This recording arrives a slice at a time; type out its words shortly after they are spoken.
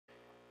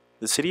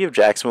The city of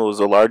Jacksonville is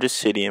the largest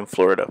city in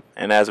Florida,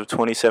 and as of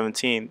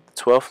 2017, the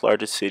 12th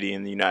largest city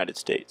in the United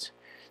States.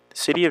 The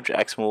city of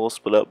Jacksonville is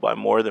split up by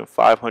more than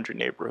 500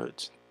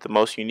 neighborhoods, the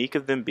most unique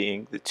of them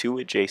being the two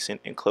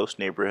adjacent and close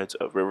neighborhoods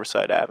of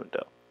Riverside and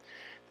Avondale.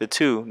 The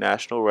two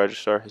National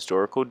Register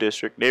Historical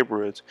District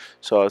neighborhoods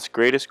saw its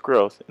greatest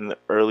growth in the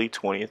early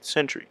 20th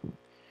century.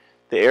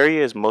 The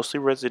area is mostly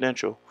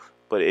residential,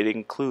 but it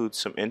includes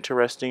some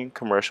interesting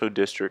commercial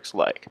districts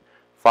like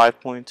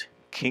Five Points,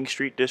 King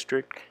Street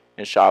District,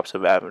 and Shops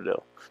of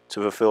Avondale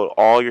to fulfill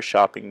all your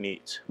shopping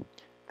needs.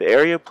 The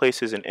area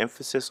places an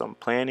emphasis on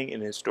planning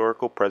and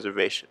historical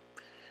preservation,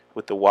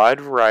 with a wide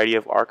variety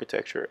of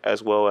architecture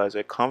as well as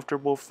a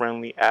comfortable,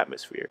 friendly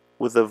atmosphere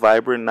with a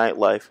vibrant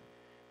nightlife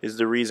is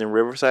the reason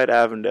Riverside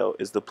Avondale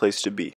is the place to be.